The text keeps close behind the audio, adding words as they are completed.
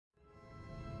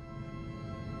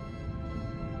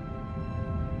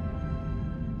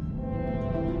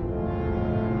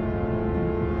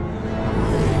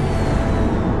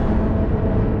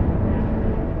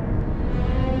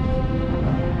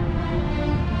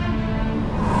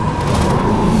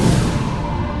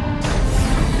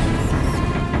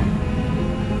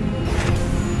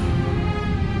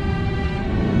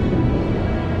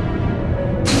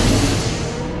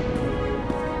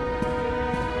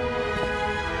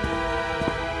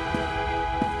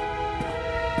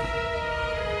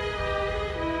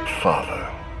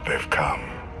Father, they've come.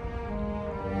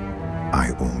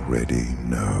 I already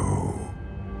know.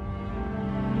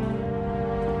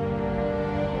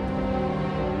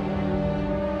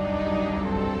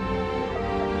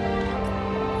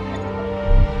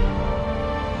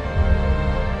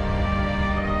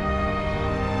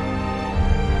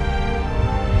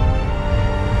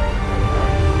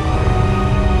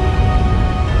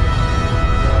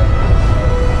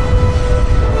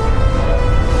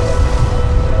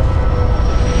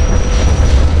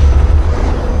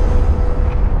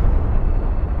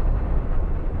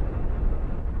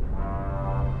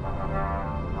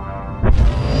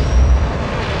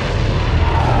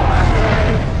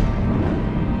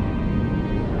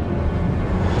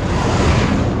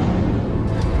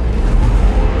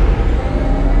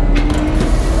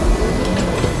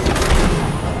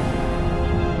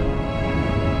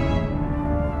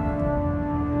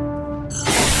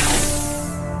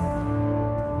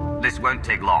 Won't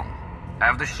take long.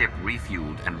 Have the ship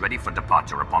refueled and ready for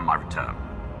departure upon my return.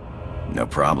 No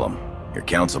problem. Your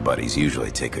council buddies usually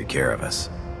take good care of us.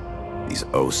 These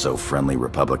oh-so-friendly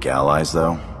Republic allies,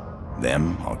 though,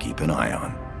 them I'll keep an eye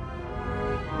on.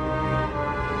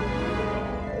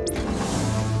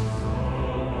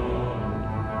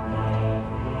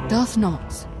 Darth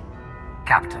Knox.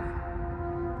 Captain.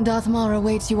 Darth Mara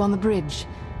awaits you on the bridge.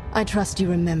 I trust you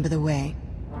remember the way.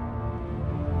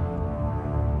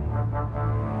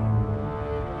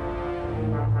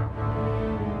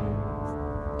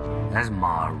 Has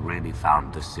Mar really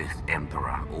found the Sith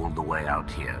Emperor all the way out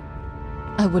here?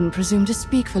 I wouldn't presume to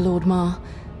speak for Lord Mar,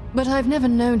 but I've never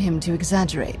known him to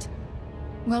exaggerate.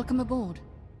 Welcome aboard.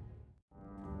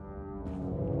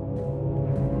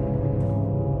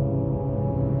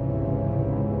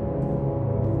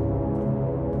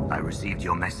 I received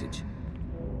your message.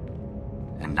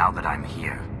 And now that I'm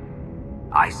here,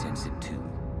 I sense it too.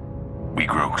 We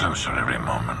grow closer every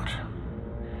moment.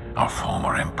 Our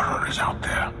former Emperor is out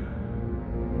there.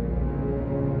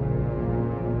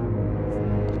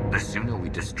 The sooner we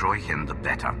destroy him, the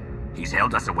better. He's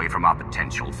held us away from our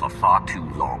potential for far too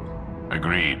long.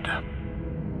 Agreed.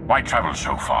 Why travel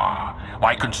so far?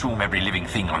 Why consume every living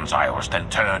thing on Zyos, then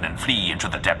turn and flee into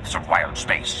the depths of wild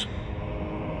space?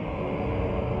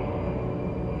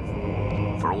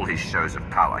 For all his shows of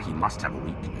power, he must have a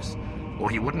weakness, or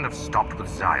he wouldn't have stopped with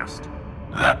Ziost.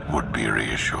 That would be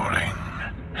reassuring.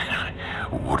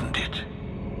 Wouldn't it?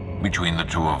 Between the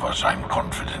two of us, I'm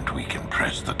confident we can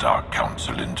press the Dark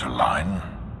Council into line.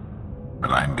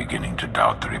 But I'm beginning to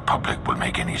doubt the Republic will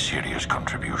make any serious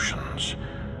contributions.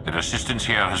 Their assistance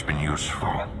here has been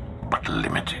useful, but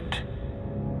limited.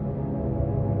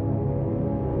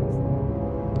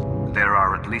 There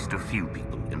are at least a few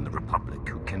people in the Republic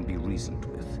who can be reasoned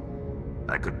with.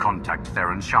 I could contact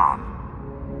Theron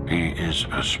Shan. He is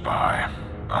a spy,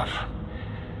 but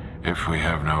if we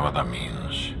have no other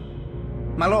means...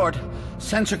 My lord,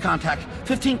 sensor contact,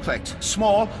 15 clicks,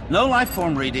 small, no life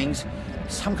form readings,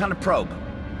 some kind of probe.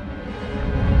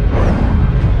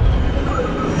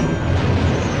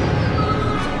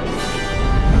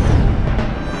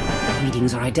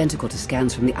 Readings are identical to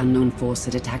scans from the unknown force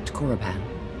that attacked Korriban.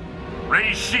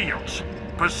 Raise shields!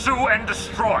 Pursue and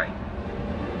destroy!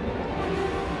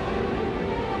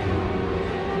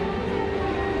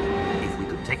 If we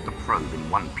could take the probe in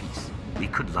one piece, we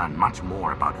could learn much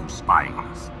more about who's spying on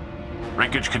us.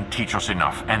 Wreckage can teach us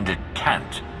enough, and it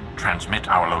can't transmit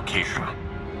our location.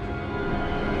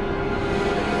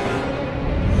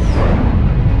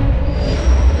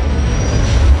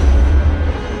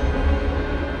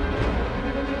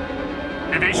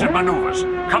 Evasive maneuvers.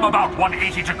 Come about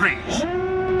 180 degrees.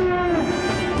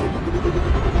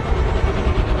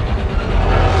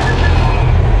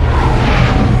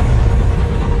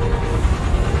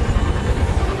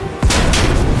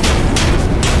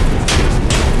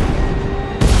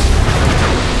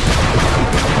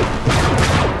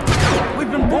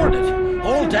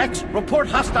 Report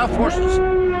hostile forces.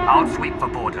 I'll sweep for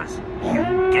borders.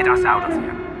 You get us out of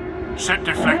here. Set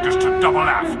deflectors to double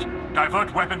aft.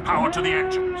 Divert weapon power to the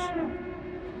engines.